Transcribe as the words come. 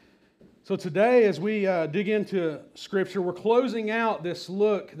So today, as we dig into Scripture, we're closing out this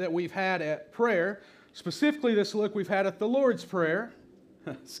look that we've had at prayer. Specifically, this look we've had at the Lord's Prayer.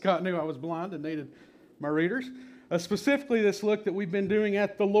 Scott knew I was blind and needed my readers. Specifically, this look that we've been doing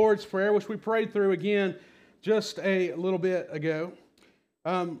at the Lord's Prayer, which we prayed through again just a little bit ago.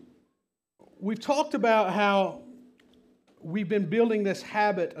 We've talked about how we've been building this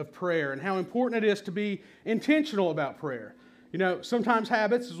habit of prayer and how important it is to be intentional about prayer. You know, sometimes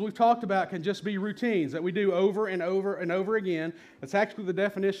habits, as we've talked about, can just be routines that we do over and over and over again. That's actually the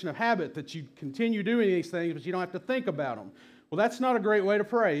definition of habit, that you continue doing these things, but you don't have to think about them. Well, that's not a great way to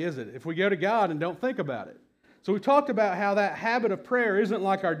pray, is it? If we go to God and don't think about it. So we've talked about how that habit of prayer isn't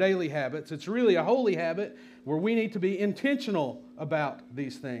like our daily habits. It's really a holy habit where we need to be intentional about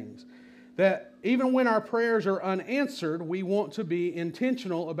these things. That even when our prayers are unanswered, we want to be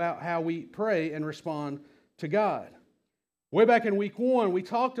intentional about how we pray and respond to God. Way back in week 1, we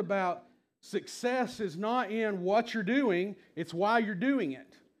talked about success is not in what you're doing, it's why you're doing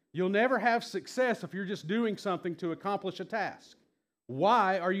it. You'll never have success if you're just doing something to accomplish a task.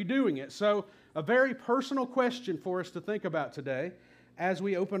 Why are you doing it? So, a very personal question for us to think about today as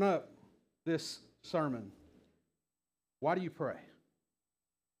we open up this sermon. Why do you pray?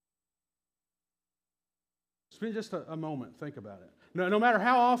 Spend just a moment, think about it. No matter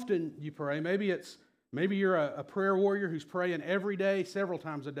how often you pray, maybe you're a prayer warrior who's praying every day, several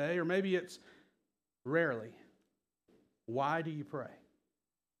times a day, or maybe it's rarely. Why do you pray?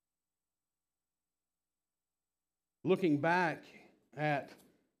 Looking back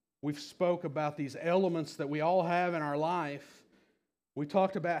we've spoke about these elements that we all have in our life. We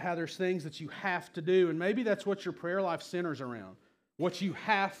talked about how there's things that you have to do, and maybe that's what your prayer life centers around, what you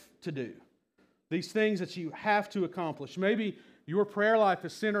have to do. These things that you have to accomplish. Maybe your prayer life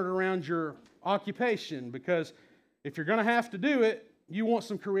is centered around your occupation, because if you're going to have to do it, you want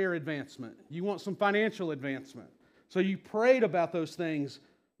some career advancement. You want some financial advancement. So you prayed about those things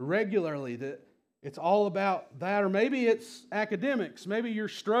regularly, that it's all about that. Or maybe it's academics. Maybe you're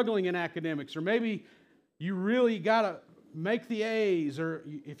struggling in academics. Or maybe you really got to make the A's. Or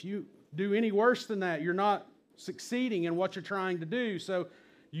if you do any worse than that, you're not succeeding in what you're trying to do. So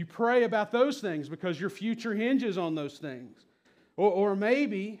you pray about those things because your future hinges on those things. Or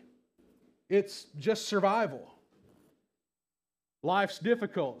maybe it's just survival. Life's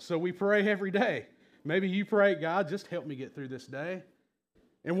difficult, so we pray every day. Maybe you pray, God, just help me get through this day.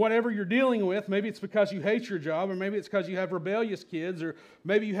 And whatever you're dealing with, maybe it's because you hate your job, or maybe it's because you have rebellious kids, or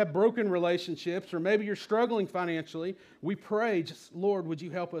maybe you have broken relationships, or maybe you're struggling financially. We pray, just, Lord, would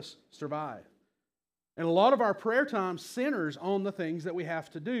you help us survive? And a lot of our prayer time centers on the things that we have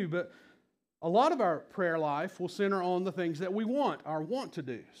to do, but a lot of our prayer life will center on the things that we want, our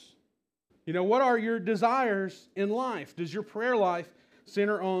want-to-dos. You know, what are your desires in life? Does your prayer life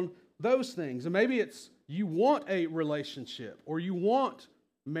center on those things? And maybe it's you want a relationship, or you want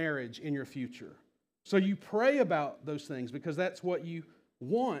marriage in your future. So you pray about those things because that's what you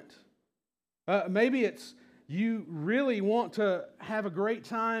want. Maybe it's you really want to have a great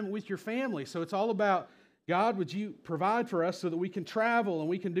time with your family. So it's all about, God, would you provide for us so that we can travel and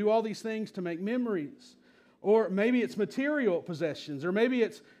we can do all these things to make memories? Or maybe it's material possessions, or maybe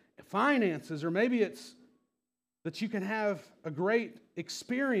it's finances, or maybe it's that you can have a great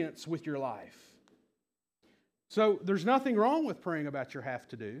experience with your life. So there's nothing wrong with praying about your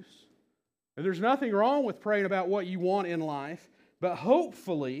have-to-dos. And there's nothing wrong with praying about what you want in life, but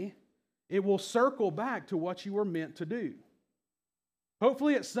hopefully it will circle back to what you were meant to do.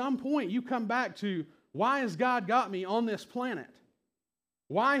 Hopefully at some point you come back to, why has God got me on this planet?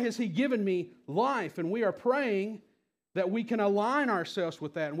 Why has He given me life? And we are praying that we can align ourselves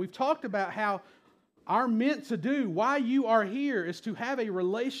with that. And we've talked about how our meant to do, why you are here, is to have a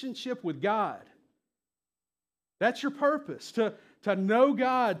relationship with God. That's your purpose, to know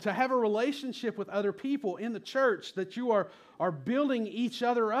God, to have a relationship with other people in the church, that you are building each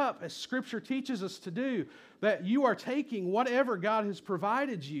other up as Scripture teaches us to do, that you are taking whatever God has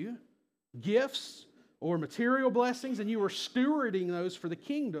provided you, gifts or material blessings, and you are stewarding those for the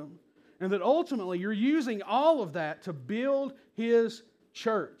kingdom, and that ultimately you're using all of that to build His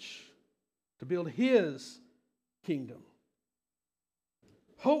church, to build His kingdom.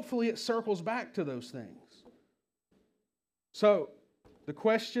 Hopefully it circles back to those things. So, the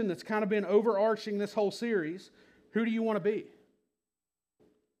question that's kind of been overarching this whole series, who do you want to be?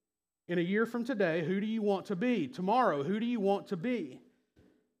 In a year from today, who do you want to be? Tomorrow, who do you want to be?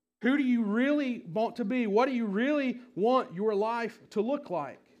 Who do you really want to be? What do you really want your life to look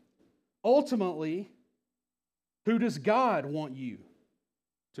like? Ultimately, who does God want you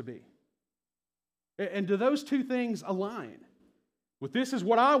to be? And do those two things align? with this is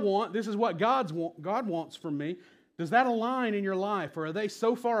what I want, this is what God wants from me, does that align in your life? Or are they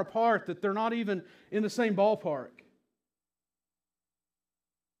so far apart that they're not even in the same ballpark?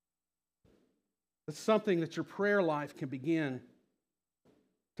 It's something that your prayer life can begin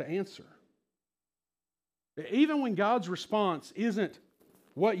to answer. Even when God's response isn't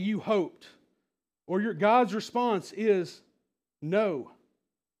what you hoped, or God's response is no,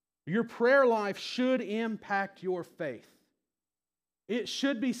 your prayer life should impact your faith. It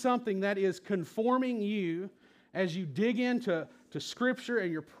should be something that is conforming you as you dig into Scripture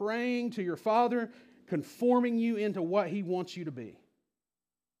and you're praying to your Father, conforming you into what He wants you to be.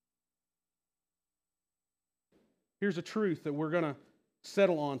 Here's a truth that we're going to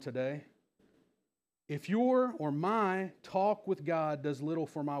settle on today. If your or my talk with God does little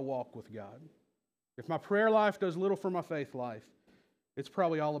for my walk with God, if my prayer life does little for my faith life, it's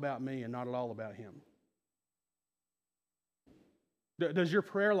probably all about me and not at all about Him. Does your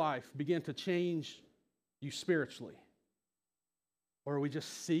prayer life begin to change you spiritually? Or are we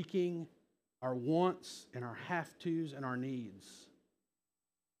just seeking our wants and our have-tos and our needs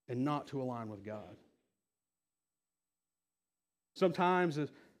and not to align with God? Sometimes,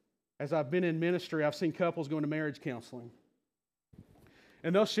 as I've been in ministry, I've seen couples going to marriage counseling.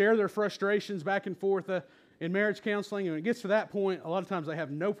 And they'll share their frustrations back and forth in marriage counseling. And when it gets to that point, a lot of times they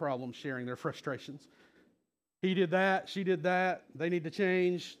have no problem sharing their frustrations. He did that, she did that, they need to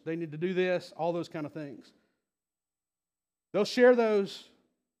change, they need to do this, all those kind of things. They'll share those,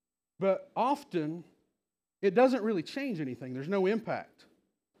 but often it doesn't really change anything. There's no impact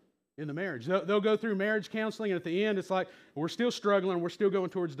in the marriage. They'll go through marriage counseling, and at the end it's like, we're still struggling, we're still going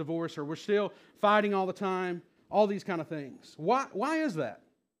towards divorce, or we're still fighting all the time, all these kind of things. Why is that?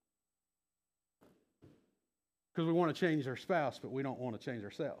 Because we want to change our spouse, but we don't want to change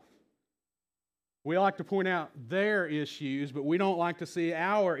ourselves. We like to point out their issues, but we don't like to see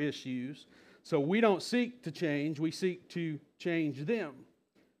our issues. So we don't seek to change, we seek to change them.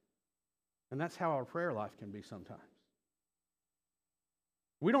 And that's how our prayer life can be sometimes.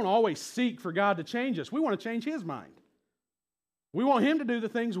 We don't always seek for God to change us. We want to change His mind. We want Him to do the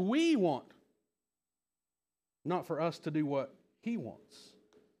things we want, not for us to do what He wants.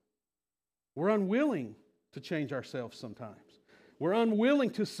 We're unwilling to change ourselves sometimes. We're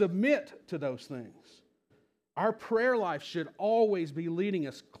unwilling to submit to those things. Our prayer life should always be leading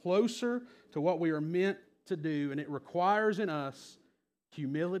us closer to what we are meant to do, and it requires in us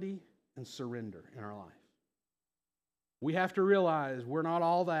humility and surrender in our life. We have to realize we're not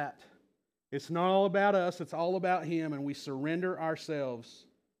all that. It's not all about us, it's all about Him, and we surrender ourselves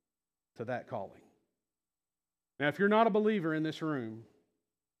to that calling. Now, if you're not a believer in this room,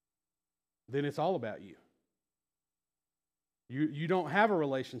 then it's all about you. You don't have a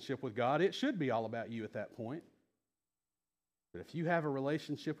relationship with God. It should be all about you at that point. But if you have a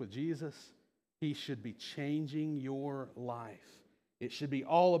relationship with Jesus, He should be changing your life. It should be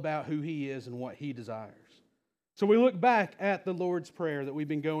all about who He is and what He desires. So we look back at the Lord's Prayer that we've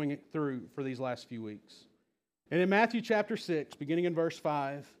been going through for these last few weeks. And in Matthew chapter 6, beginning in verse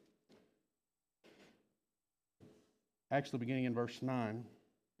 5, actually beginning in verse 9,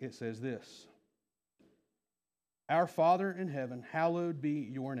 it says this: Our Father in heaven, hallowed be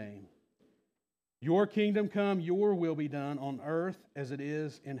your name. Your kingdom come, your will be done on earth as it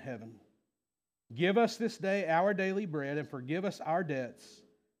is in heaven. Give us this day our daily bread, and forgive us our debts,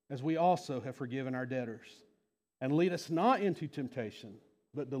 as we also have forgiven our debtors. And lead us not into temptation,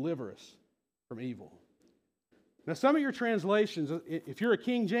 but deliver us from evil. Now, some of your translations, if you're a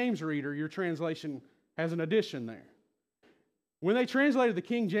King James reader, your translation has an addition there. When they translated the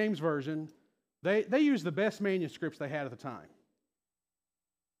King James Version, they used the best manuscripts they had at the time.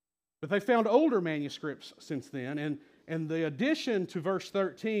 But they found older manuscripts since then, and the addition to verse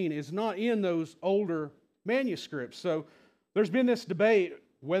 13 is not in those older manuscripts. So there's been this debate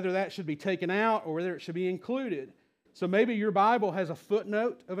whether that should be taken out or whether it should be included. So maybe your Bible has a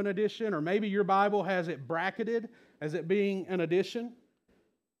footnote of an addition, or maybe your Bible has it bracketed as it being an addition.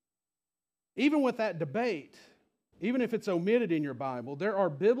 Even with that debate, even if it's omitted in your Bible, there are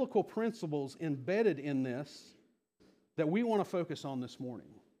biblical principles embedded in this that we want to focus on this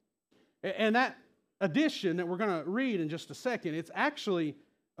morning. And that addition that we're going to read in just a second, it's actually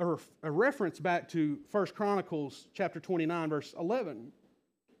a reference back to 1 Chronicles chapter 29, verse 11.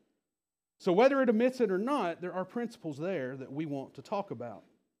 So whether it omits it or not, there are principles there that we want to talk about.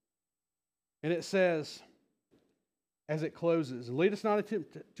 And it says, as it closes, lead us not into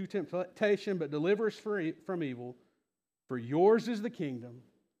temptation, but deliver us from evil. For yours is the kingdom,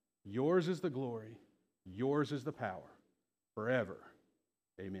 yours is the glory, yours is the power, forever.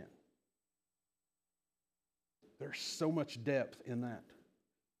 Amen. There's so much depth in that.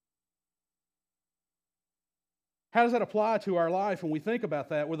 How does that apply to our life when we think about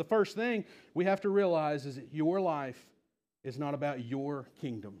that? Well, the first thing we have to realize is that your life is not about your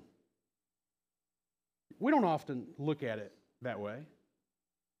kingdom. We don't often look at it that way.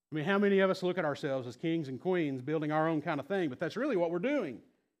 I mean, how many of us look at ourselves as kings and queens building our own kind of thing? But that's really what we're doing.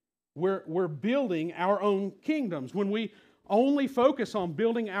 We're building our own kingdoms. When we only focus on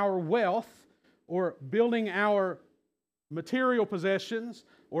building our wealth or building our material possessions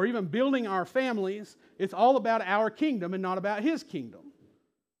or even building our families, it's all about our kingdom and not about His kingdom.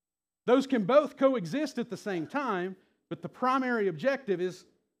 Those can both coexist at the same time, but the primary objective is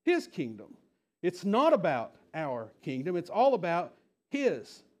His kingdom. It's not about our kingdom. It's all about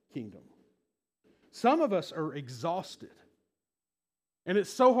His kingdom. Some of us are exhausted. And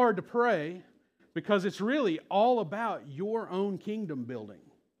it's so hard to pray because it's really all about your own kingdom building.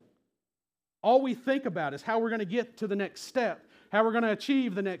 All we think about is how we're going to get to the next step, how we're going to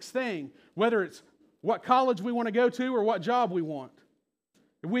achieve the next thing, whether it's what college we want to go to or what job we want.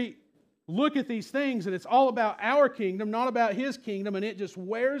 We look at these things and it's all about our kingdom, not about His kingdom, and it just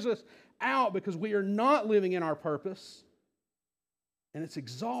wears us out because we are not living in our purpose. And it's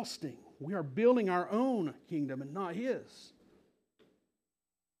exhausting. We are building our own kingdom and not His.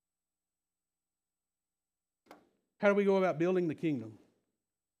 How do we go about building the kingdom?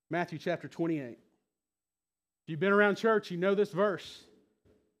 Matthew chapter 28. If you've been around church, you know this verse,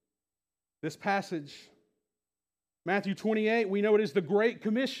 this passage. Matthew 28, we know it is the Great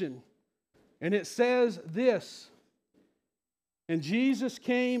Commission. And it says this, "And Jesus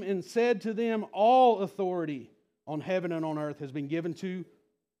came and said to them, all authority on heaven and on earth has been given to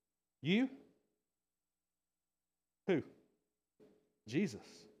you." Who? Jesus.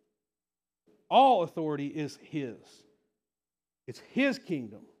 All authority is His. It's His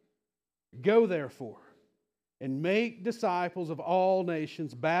kingdom. Go therefore and make disciples of all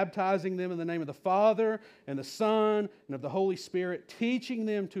nations, baptizing them in the name of the Father and the Son and of the Holy Spirit, teaching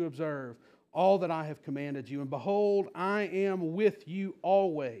them to observe all that I have commanded you. And behold, I am with you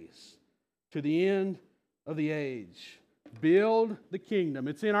always to the end of the age. Build the kingdom.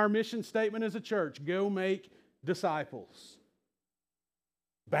 It's in our mission statement as a church. Go make disciples.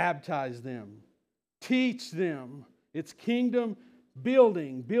 Baptize them. Teach them. It's kingdom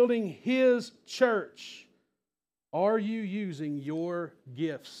building. Building His church. Are you using your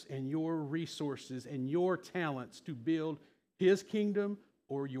gifts and your resources and your talents to build His kingdom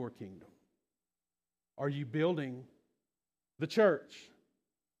or your kingdom? Are you building the church?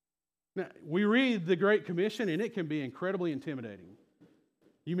 Now, we read the Great Commission and it can be incredibly intimidating.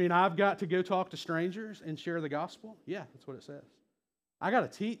 You mean I've got to go talk to strangers and share the gospel? Yeah, that's what it says. I got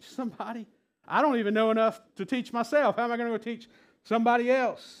to teach somebody? I don't even know enough to teach myself. How am I going to go teach somebody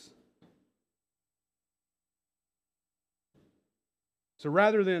else? So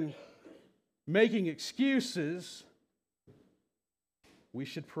rather than making excuses, we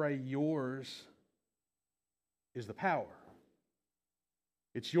should pray, yours is the power.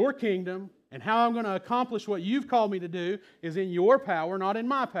 It's your kingdom, and how I'm going to accomplish what you've called me to do is in your power, not in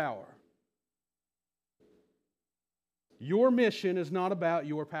my power. Your mission is not about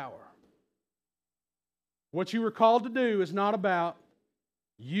your power. What you were called to do is not about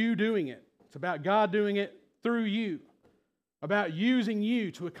you doing it. It's about God doing it through you, about using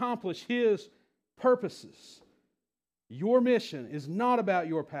you to accomplish His purposes. Your mission is not about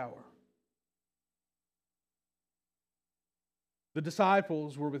your power. The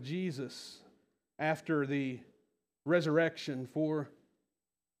disciples were with Jesus after the resurrection for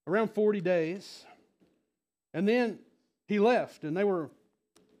around 40 days. And then He left and they were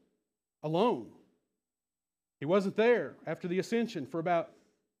alone. He wasn't there after the ascension for about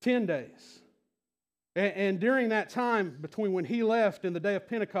 10 days. And during that time between when He left and the day of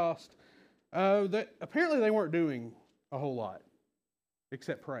Pentecost, apparently they weren't doing a whole lot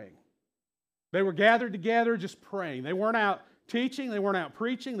except praying. They were gathered together just praying. They weren't out teaching. They weren't out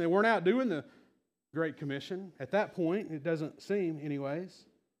preaching. They weren't out doing the Great Commission. At that point, it doesn't seem anyways.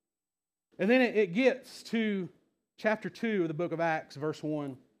 And then it gets to chapter 2 of the book of Acts, verse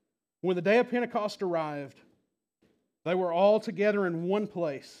 1. When the day of Pentecost arrived, they were all together in one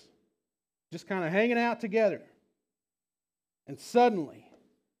place, just kind of hanging out together. And suddenly,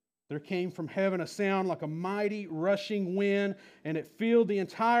 there came from heaven a sound like a mighty rushing wind, and it filled the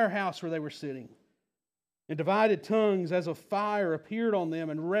entire house where they were sitting. And divided tongues as of fire appeared on them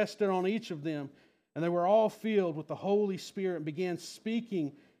and rested on each of them. And they were all filled with the Holy Spirit and began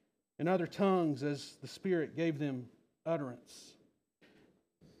speaking in other tongues as the Spirit gave them utterance.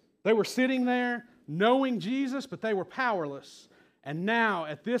 They were sitting there knowing Jesus, but they were powerless. And now,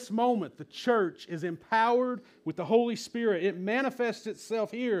 at this moment, the church is empowered with the Holy Spirit. It manifests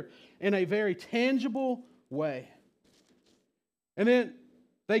itself here in a very tangible way. And then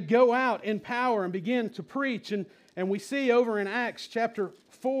they go out in power and begin to preach. And we see over in Acts chapter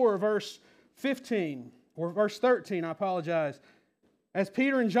 4, verse 15, or verse 13, I apologize. As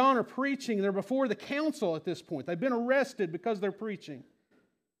Peter and John are preaching, they're before the council at this point. They've been arrested because they're preaching.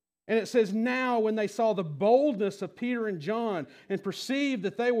 And it says, now when they saw the boldness of Peter and John and perceived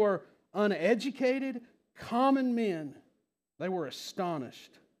that they were uneducated, common men, they were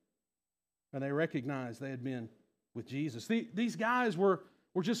astonished. And they recognized they had been with Jesus. These guys were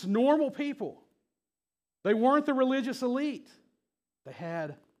just normal people. They weren't the religious elite. They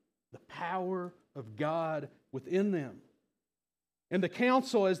had the power of God within them. And the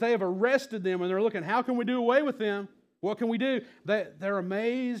council, as they have arrested them and they're looking, how can we do away with them? What can we do? They're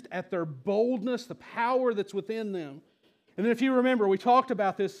amazed at their boldness, the power that's within them. And then if you remember, we talked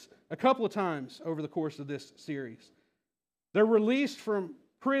about this a couple of times over the course of this series. They're released from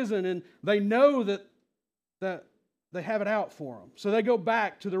prison and they know that they have it out for them. So they go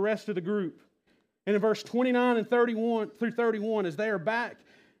back to the rest of the group. And in verse 29 and 31 through 31, as they are back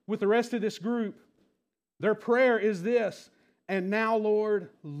with the rest of this group, their prayer is this, and now, Lord,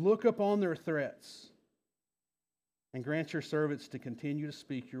 look upon their threats and grant your servants to continue to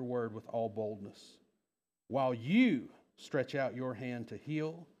speak your word with all boldness, while you stretch out your hand to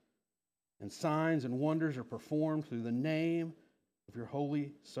heal, and signs and wonders are performed through the name of your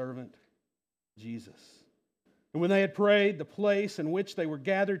holy servant, Jesus. And when they had prayed, the place in which they were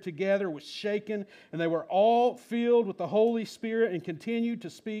gathered together was shaken, and they were all filled with the Holy Spirit and continued to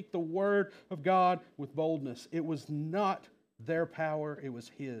speak the word of God with boldness. It was not their power, it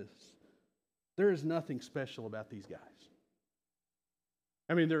was His. There is nothing special about these guys.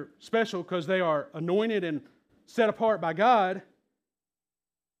 I mean, they're special because they are anointed and set apart by God,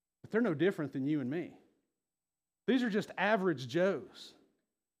 but they're no different than you and me. These are just average Joes.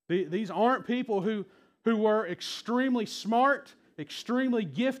 These aren't people who were extremely smart, extremely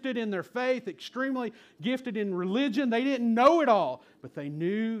gifted in their faith, extremely gifted in religion. They didn't know it all, but they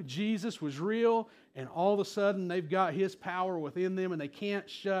knew Jesus was real, and all of a sudden they've got His power within them and they can't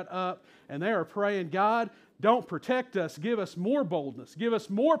shut up, and they are praying, God, don't protect us, give us more boldness, give us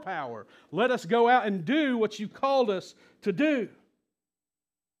more power. Let us go out and do what you called us to do.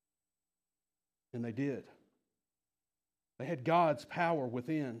 And they did. They had God's power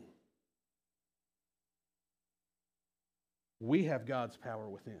within. We have God's power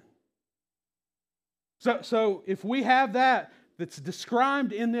within. So if we have that's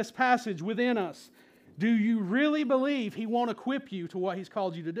described in this passage within us, do you really believe He won't equip you to what He's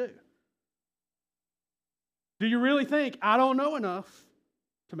called you to do? Do you really think, I don't know enough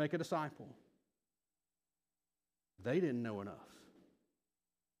to make a disciple? They didn't know enough.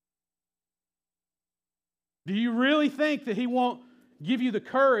 Do you really think that He won't give you the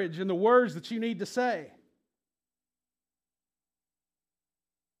courage and the words that you need to say?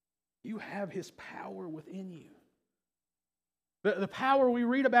 You have His power within you. The power we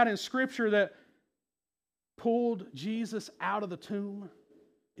read about in Scripture that pulled Jesus out of the tomb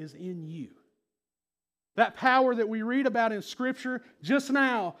is in you. That power that we read about in Scripture just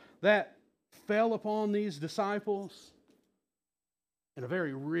now that fell upon these disciples in a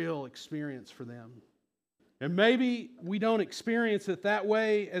very real experience for them. And maybe we don't experience it that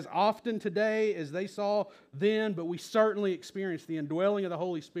way as often today as they saw then, but we certainly experience the indwelling of the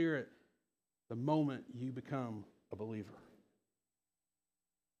Holy Spirit the moment you become a believer.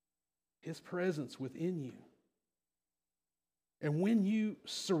 His presence within you. And when you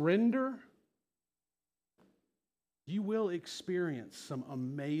surrender, you will experience some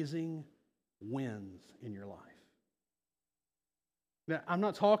amazing wins in your life. Now, I'm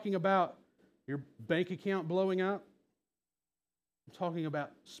not talking about your bank account blowing up. I'm talking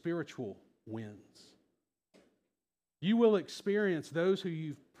about spiritual wins. You will experience those who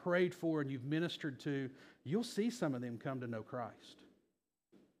you've prayed for and you've ministered to. You'll see some of them come to know Christ.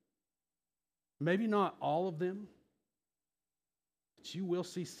 Maybe not all of them, but you will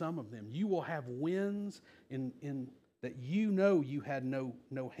see some of them. You will have wins in that you know you had no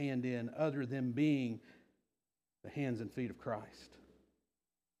hand in other than being the hands and feet of Christ.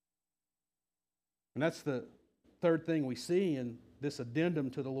 And that's the third thing we see in this addendum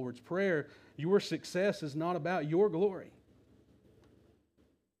to the Lord's Prayer. Your success is not about your glory.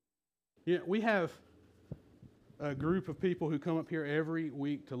 You know, we have a group of people who come up here every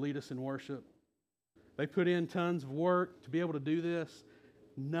week to lead us in worship. They put in tons of work to be able to do this.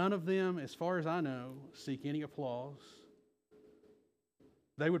 None of them, as far as I know, seek any applause.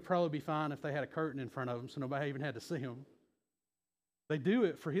 They would probably be fine if they had a curtain in front of them so nobody even had to see them. They do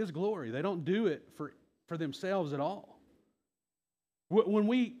it for His glory. They don't do it for themselves at all. When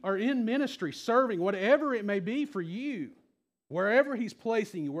we are in ministry, serving, whatever it may be for you, wherever He's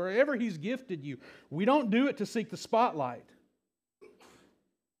placing you, wherever He's gifted you, we don't do it to seek the spotlight.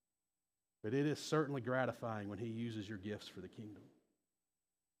 But it is certainly gratifying when He uses your gifts for the kingdom.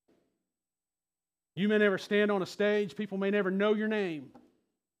 You may never stand on a stage. People may never know your name.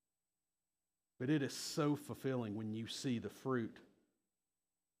 But it is so fulfilling when you see the fruit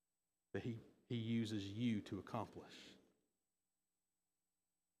that He uses you to accomplish.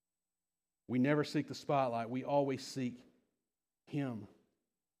 We never seek the spotlight. We always seek Him.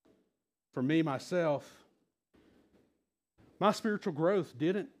 For me, myself, my spiritual growth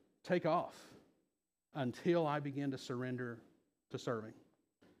didn't take off until I began to surrender to serving.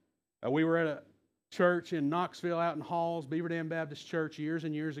 We were at a church in Knoxville out in Halls, Beaver Dam Baptist Church, years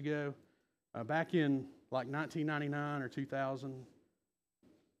and years ago, back in like 1999 or 2000.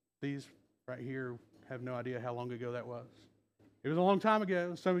 These right here have no idea how long ago that was. It was a long time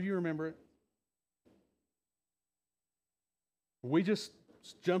ago. Some of you remember it. We just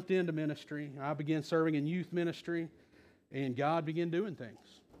jumped into ministry. I began serving in youth ministry, and God began doing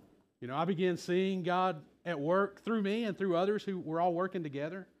things. You know, I began seeing God at work through me and through others who were all working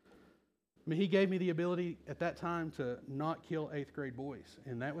together. I mean, He gave me the ability at that time to not kill 8th grade boys.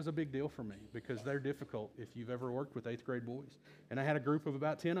 And that was a big deal for me because they're difficult if you've ever worked with 8th grade boys. And I had a group of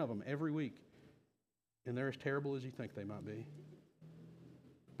about 10 of them every week. And they're as terrible as you think they might be.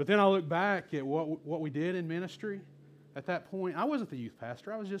 But then I look back at what we did in ministry. At that point, I wasn't the youth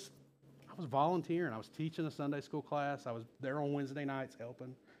pastor. I was volunteering. I was teaching a Sunday school class. I was there on Wednesday nights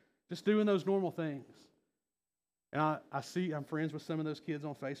helping. Just doing those normal things. And I'm friends with some of those kids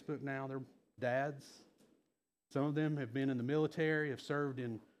on Facebook now. They're dads. Some of them have been in the military, have served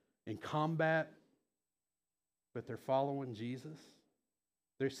in combat, but they're following Jesus.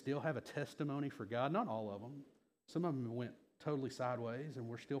 They still have a testimony for God. Not all of them. Some of them went totally sideways, and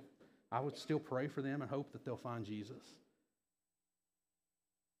I would still pray for them and hope that they'll find Jesus.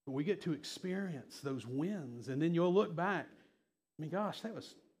 But we get to experience those wins, and then you'll look back. I mean, gosh, that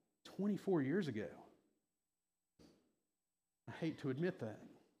was 24 years ago. I hate to admit that.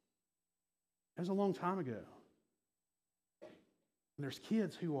 That was a long time ago. And there's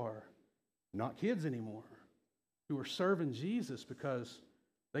kids who are not kids anymore, who are serving Jesus because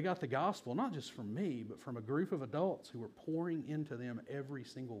they got the gospel, not just from me, but from a group of adults who are pouring into them every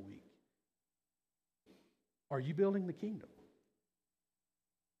single week. Are you building the kingdom?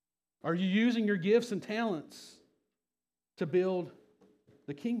 Are you using your gifts and talents to build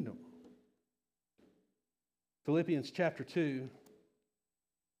the kingdom? Philippians chapter 2.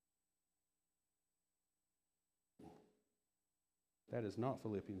 That is not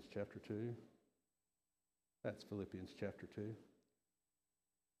Philippians chapter 2. That's Philippians chapter 2.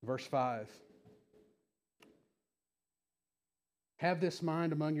 Verse 5. Have this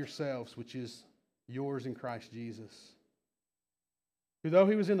mind among yourselves, which is yours in Christ Jesus, who though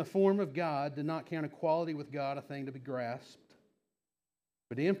He was in the form of God, did not count equality with God a thing to be grasped,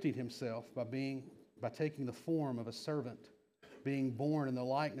 but emptied Himself by taking the form of a servant, being born in the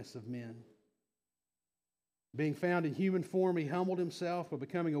likeness of men. Being found in human form, He humbled Himself by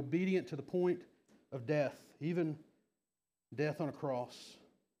becoming obedient to the point of death, even death on a cross.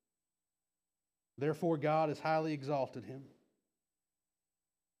 Therefore God has highly exalted Him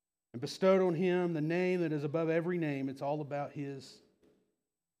and bestowed on Him the name that is above every name. It's all about His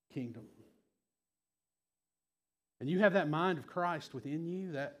kingdom. And you have that mind of Christ within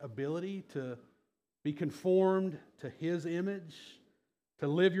you, that ability to be conformed to His image, to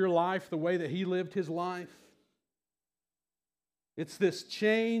live your life the way that He lived His life. It's this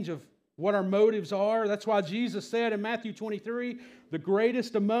change of what our motives are. That's why Jesus said in Matthew 23, the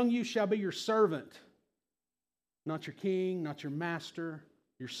greatest among you shall be your servant. Not your king, not your master,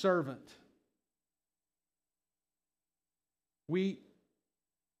 your servant. We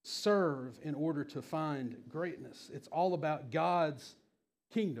serve in order to find greatness. It's all about God's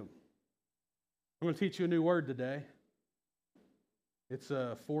kingdom. I'm going to teach you a new word today. It's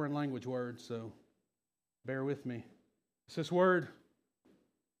a foreign language word, so bear with me. It's this word,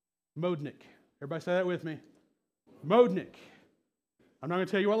 modnik. Everybody say that with me. Modnik. I'm not going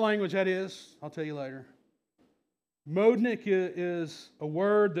to tell you what language that is. I'll tell you later. Modnik is a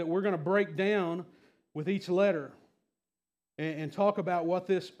word that we're going to break down with each letter and talk about what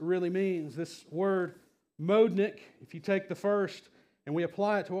this really means. This word, modnik, if you take the first and we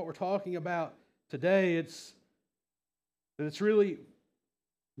apply it to what we're talking about today, it's really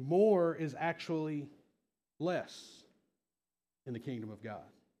more is actually less in the kingdom of God.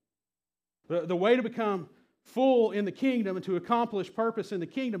 The way to become full in the kingdom and to accomplish purpose in the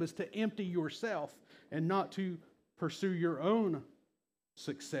kingdom is to empty yourself and not to pursue your own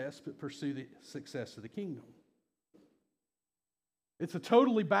success, but pursue the success of the kingdom. It's a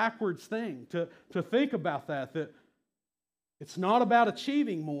totally backwards thing to think about that it's not about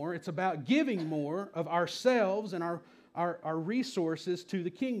achieving more, it's about giving more of ourselves and our resources to the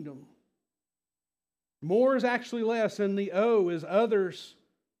kingdom. More is actually less, and the O is others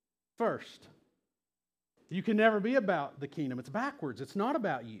first. You can never be about the kingdom. It's backwards. It's not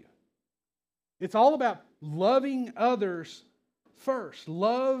about you. It's all about loving others first.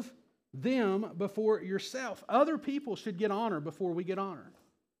 Love them before yourself. Other people should get honor before we get honor.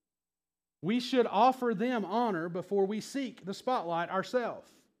 We should offer them honor before we seek the spotlight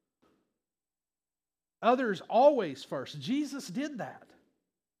ourselves. Others always first. Jesus did that.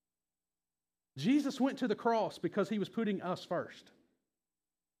 Jesus went to the cross because he was putting us first.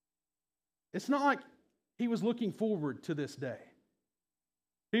 It's not like he was looking forward to this day.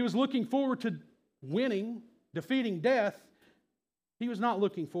 He was looking forward to winning, defeating death. He was not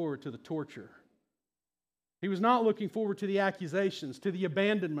looking forward to the torture. He was not looking forward to the accusations, to the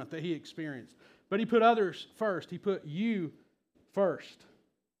abandonment that he experienced. But he put others first. He put you first.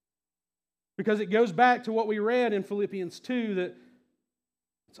 Because it goes back to what we read in Philippians 2, that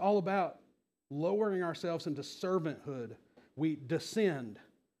it's all about lowering ourselves into servanthood. We descend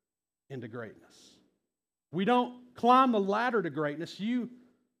into greatness. We don't climb the ladder to greatness. You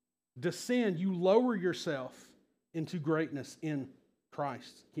descend, you lower yourself into greatness in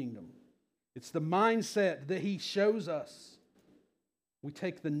Christ's kingdom. It's the mindset that he shows us. We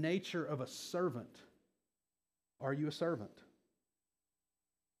take the nature of a servant. Are you a servant?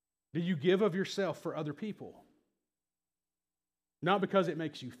 Do you give of yourself for other people? Not because it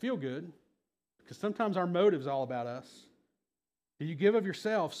makes you feel good, because sometimes our motive is all about us. Do you give of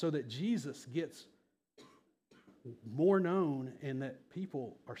yourself so that Jesus gets more known and that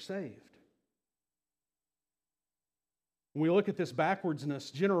people are saved? When we look at this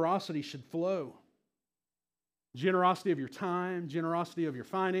backwardsness, generosity should flow. Generosity of your time, generosity of your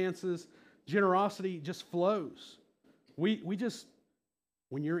finances, generosity just flows. We just,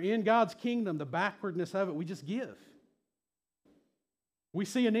 when you're in God's kingdom, the backwardness of it, we just give. We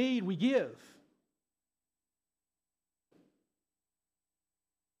see a need, we give.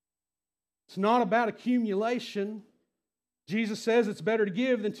 It's not about accumulation. Jesus says it's better to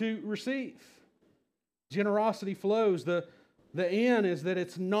give than to receive. Generosity flows. The end is that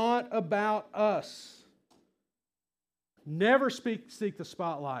it's not about us. Never seek the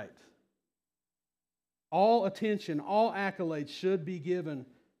spotlight. All attention, all accolades should be given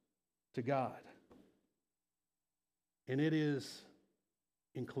to God. And it is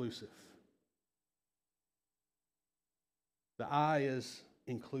inclusive. The I is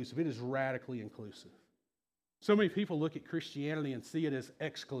inclusive. It is radically inclusive. So many people look at Christianity and see it as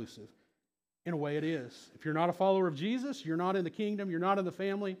exclusive. In a way, it is. If you're not a follower of Jesus, you're not in the kingdom, you're not in the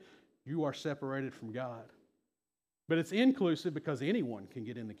family, you are separated from God. But it's inclusive because anyone can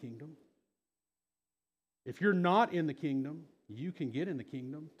get in the kingdom. If you're not in the kingdom, you can get in the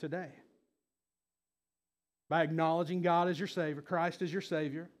kingdom today. By acknowledging God as your Savior, Christ as your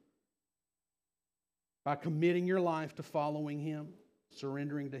Savior, by committing your life to following Him,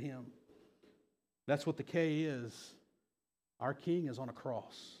 surrendering to Him. That's what the K is. Our King is on a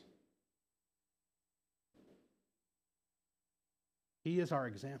cross. He is our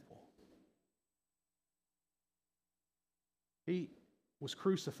example. He was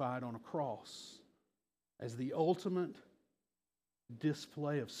crucified on a cross as the ultimate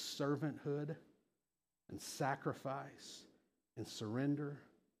display of servanthood and sacrifice and surrender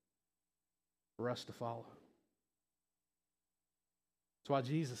for us to follow. That's why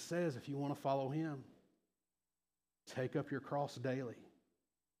Jesus says, if you want to follow Him, take up your cross daily.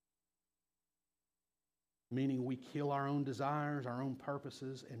 Meaning we kill our own desires, our own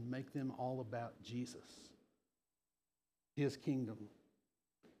purposes, and make them all about Jesus. His kingdom.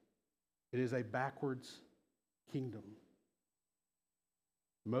 It is a backwards kingdom.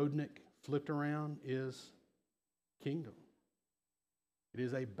 Modnik, flipped around, is kingdom. It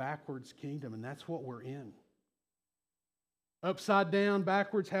is a backwards kingdom, and that's what we're in. Upside down,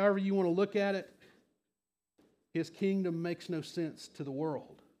 backwards, however you want to look at it, His kingdom makes no sense to the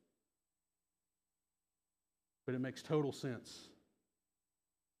world. But it makes total sense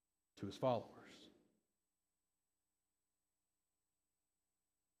to His followers.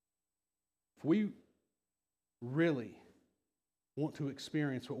 If we really want to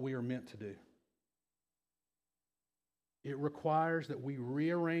experience what we are meant to do, it requires that we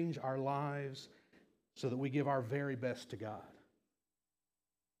rearrange our lives so that we give our very best to God.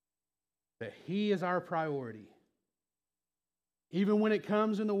 that He is our priority. Even when it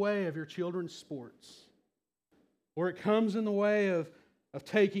comes in the way of your children's sports, or it comes in the way of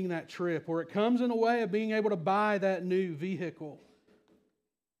taking that trip, or it comes in the way of being able to buy that new vehicle.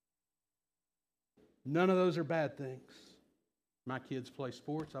 None of those are bad things. My kids play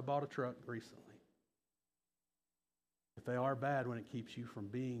sports. I bought a truck recently. But they are bad when it keeps you from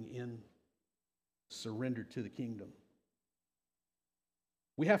being surrendered to the kingdom.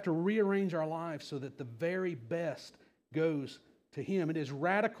 We have to rearrange our lives so that the very best goes to Him. It is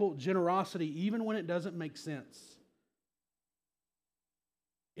radical generosity even when it doesn't make sense.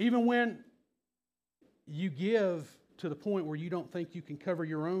 Even when you give to the point where you don't think you can cover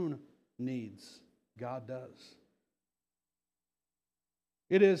your own needs, God does.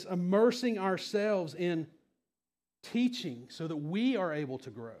 It is immersing ourselves in teaching so that we are able to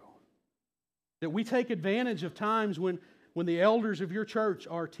grow. That we take advantage of times when the elders of your church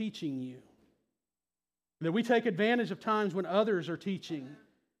are teaching you. That we take advantage of times when others are teaching.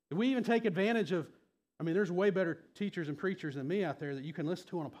 That we even take advantage of, there's way better teachers and preachers than me out there that you can listen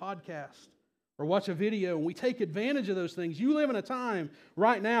to on a podcast or watch a video, and we take advantage of those things. You live in a time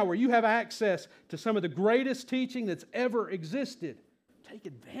right now where you have access to some of the greatest teaching that's ever existed. Take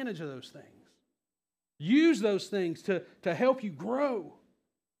advantage of those things. Use those things to help you grow.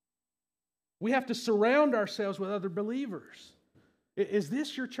 We have to surround ourselves with other believers. Is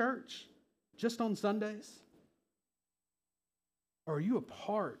this your church just on Sundays? Or are you a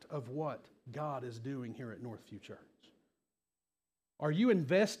part of what God is doing here at Northview Church? Are you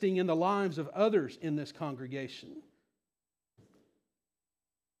investing in the lives of others in this congregation?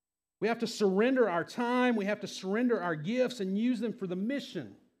 We have to surrender our time, we have to surrender our gifts and use them for the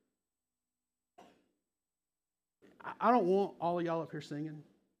mission. I don't want all of y'all up here singing.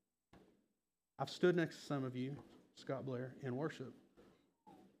 I've stood next to some of you, Scott Blair, in worship.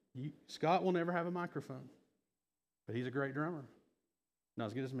 Scott will never have a microphone, but he's a great drummer. Not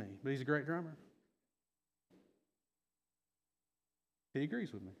as good as me, but he's a great drummer. He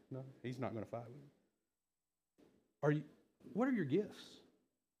agrees with me. No, he's not going to fight with me. What are your gifts?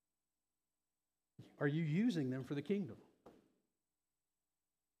 Are you using them for the kingdom?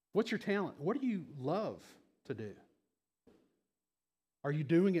 What's your talent? What do you love to do? Are you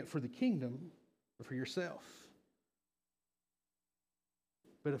doing it for the kingdom or for yourself?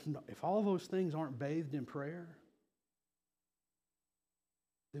 But if all those things aren't bathed in prayer,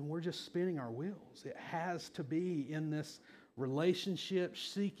 then we're just spinning our wheels. It has to be in this relationship,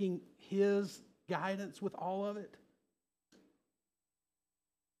 seeking His guidance with all of it.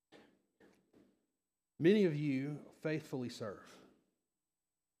 Many of you faithfully serve.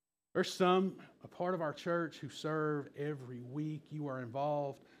 There's some, a part of our church, who serve every week. You are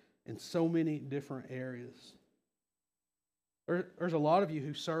involved in so many different areas. There's a lot of you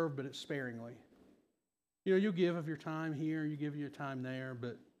who serve, but it's sparingly. You give of your time here, you give of your time there,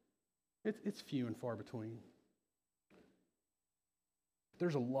 but it's few and far between.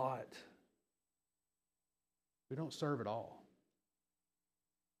 There's a lot who don't serve at all.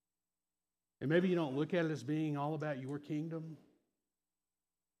 And maybe you don't look at it as being all about your kingdom.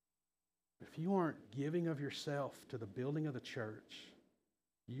 If you aren't giving of yourself to the building of the church,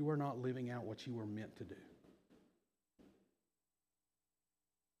 you are not living out what you were meant to do.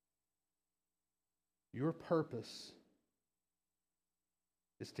 Your purpose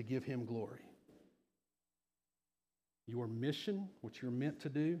is to give Him glory. Your mission, what you're meant to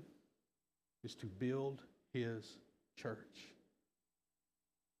do, is to build His church.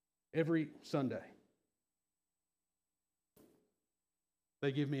 Every Sunday,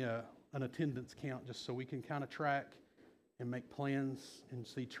 they give me an attendance count just so we can kind of track and make plans and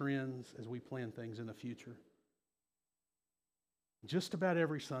see trends as we plan things in the future. Just about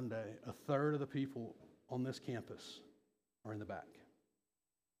every Sunday, a third of the people on this campus are in the back.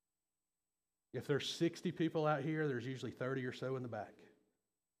 If there's 60 people out here, there's usually 30 or so in the back.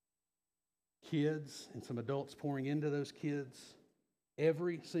 Kids and some adults pouring into those kids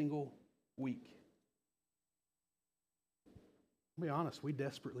every single week. I'll be honest, we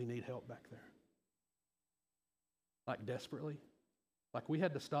desperately need help back there. Like desperately. Like we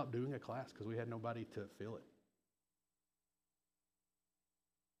had to stop doing a class because we had nobody to fill it.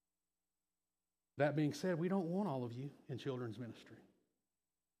 That being said, we don't want all of you in children's ministry.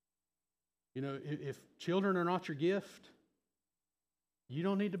 If children are not your gift, you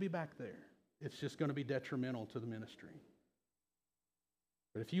don't need to be back there. It's just going to be detrimental to the ministry.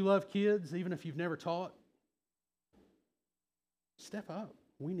 But if you love kids, even if you've never taught, step up.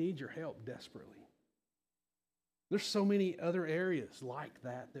 We need your help desperately. There's so many other areas like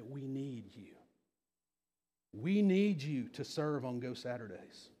that we need you. We need you to serve on Go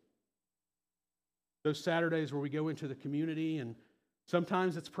Saturdays. Those Saturdays where we go into the community, and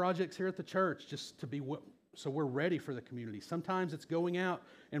sometimes it's projects here at the church just to be so we're ready for the community. Sometimes it's going out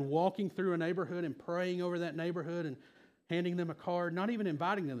and walking through a neighborhood and praying over that neighborhood and handing them a card, not even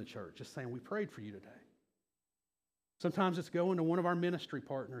inviting them to church, just saying, we prayed for you today. Sometimes it's going to one of our ministry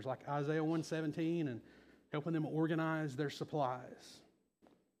partners like Isaiah 117 and helping them organize their supplies.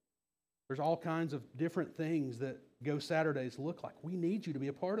 There's all kinds of different things that Go Saturdays look like. We need you to be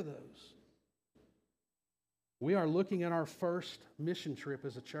a part of those. We are looking at our first mission trip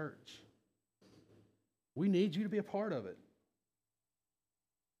as a church. We need you to be a part of it.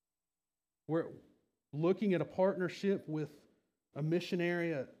 We're looking at a partnership with a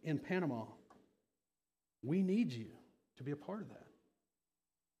missionary in Panama. We need you to be a part of that.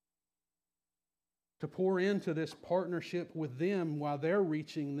 To pour into this partnership with them while they're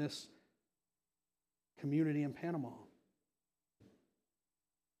reaching this community in Panama.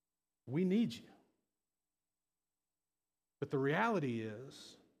 We need you. But the reality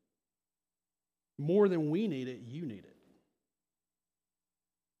is, more than we need it, you need it.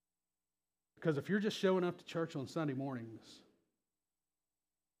 Because if you're just showing up to church on Sunday mornings,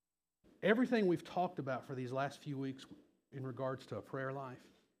 everything we've talked about for these last few weeks in regards to a prayer life,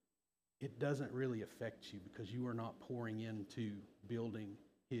 it doesn't really affect you because you are not pouring into building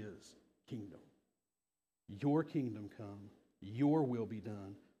His kingdom. Your kingdom come, your will be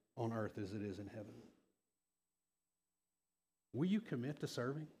done on earth as it is in heaven. Will you commit to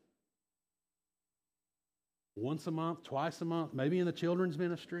serving? Once a month, twice a month, maybe in the children's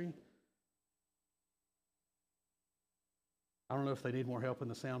ministry. I don't know if they need more help in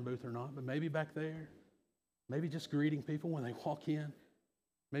the sound booth or not, but maybe back there. Maybe just greeting people when they walk in.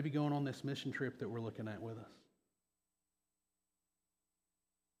 Maybe going on this mission trip that we're looking at with us.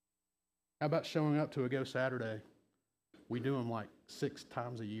 How about showing up to a Go Saturday? We do them like 6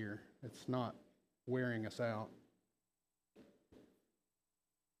 times a year. It's not wearing us out.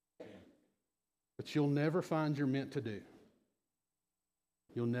 But you'll never find your meant to do.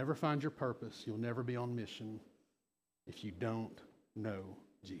 You'll never find your purpose. You'll never be on mission if you don't know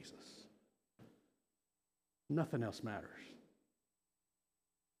Jesus. Nothing else matters.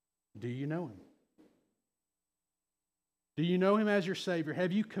 Do you know Him? Do you know Him as your Savior?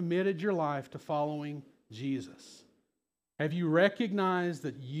 Have you committed your life to following Jesus? Have you recognized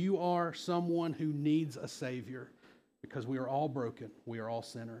that you are someone who needs a Savior? Because we are all broken. We are all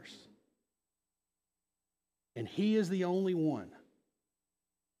sinners. And He is the only one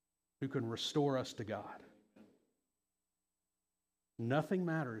who can restore us to God. Nothing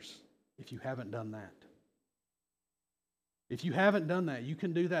matters if you haven't done that. If you haven't done that, you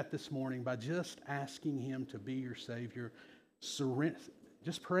can do that this morning by just asking Him to be your Savior.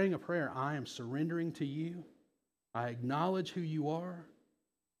 Just praying a prayer. I am surrendering to you. I acknowledge who you are.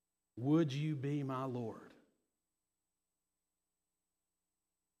 Would you be my Lord?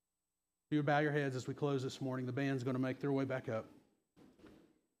 You bow your heads as we close this morning. The band's going to make their way back up.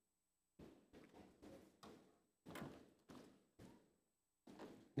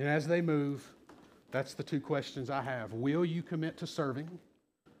 And as they move, that's the 2 questions I have. Will you commit to serving?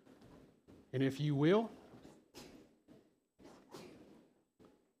 And if you will,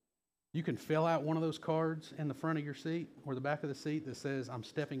 you can fill out one of those cards in the front of your seat or the back of the seat that says, I'm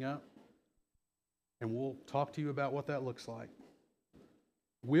stepping up. And we'll talk to you about what that looks like.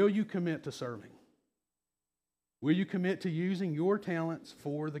 Will you commit to serving? Will you commit to using your talents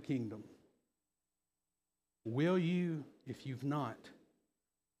for the kingdom? Will you, if you've not,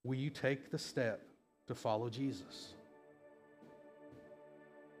 will you take the step to follow Jesus?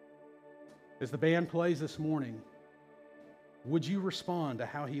 As the band plays this morning, would you respond to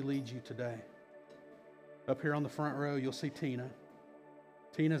how He leads you today? Up here on the front row, you'll see Tina.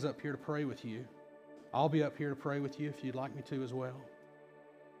 Tina's up here to pray with you. I'll be up here to pray with you if you'd like me to as well.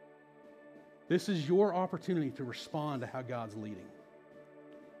 This is your opportunity to respond to how God's leading.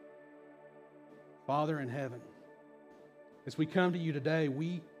 Father in heaven, as we come to you today,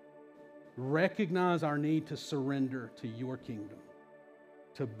 we recognize our need to surrender to your kingdom,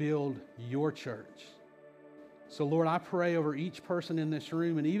 to build your church. So Lord, I pray over each person in this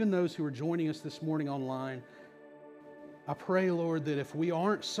room and even those who are joining us this morning online. I pray, Lord, that if we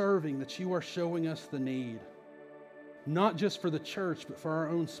aren't serving, that you are showing us the need, not just for the church, but for our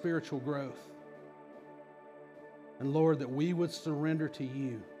own spiritual growth. And Lord, that we would surrender to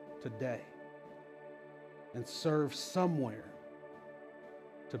you today and serve somewhere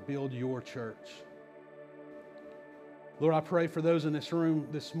to build your church. Lord, I pray for those in this room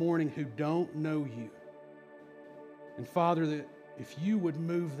this morning who don't know you. And Father, that if you would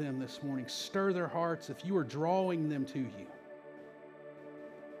move them this morning, stir their hearts, if you are drawing them to you,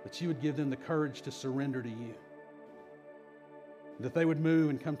 that you would give them the courage to surrender to you. That they would move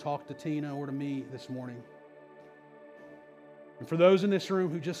and come talk to Tina or to me this morning. And for those in this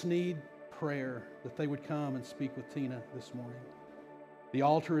room who just need prayer, that they would come and speak with Tina this morning. The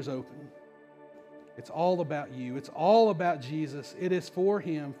altar is open. It's all about you. It's all about Jesus. It is for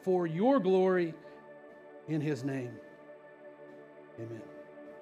Him, for your glory, in His name. Amen.